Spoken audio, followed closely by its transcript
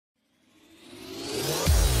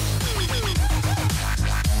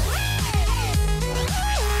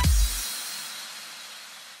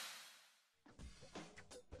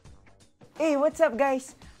what's up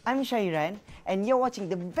guys? I'm Shairan and you're watching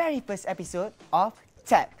the very first episode of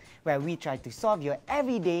TAPP, where we try to solve your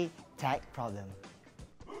everyday tech problem.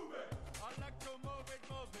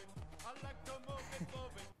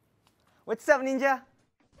 What's up Ninja?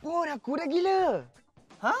 Oh, aku dah gila.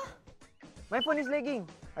 Huh? My phone is lagging.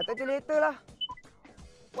 I touch you later lah.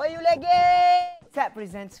 Why you lagging? TAPP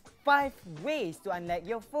presents 5 ways to unlag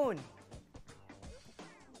your phone.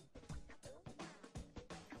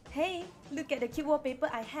 Hey, look at the cute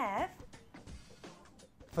wallpaper I have.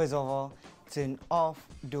 First of all, turn off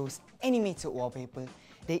those animated wallpaper.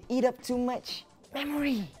 They eat up too much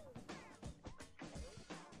memory.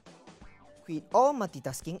 Quit all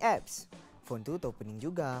multitasking apps. Phone tu terpening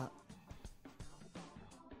juga.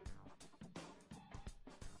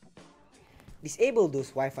 Disable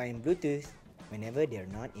those Wi-Fi and Bluetooth whenever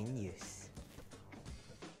they're not in use.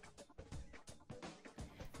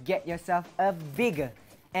 Get yourself a bigger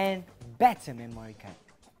and better memory card.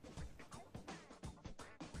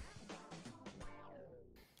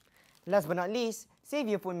 Last but not least, save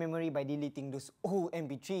your phone memory by deleting those old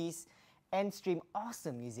MP3s and stream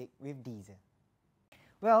awesome music with DiGi.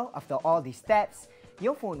 Well, after all these steps,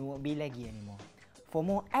 your phone won't be laggy anymore. For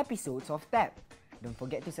more episodes of TAPP, don't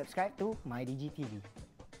forget to subscribe to my DiGi TV.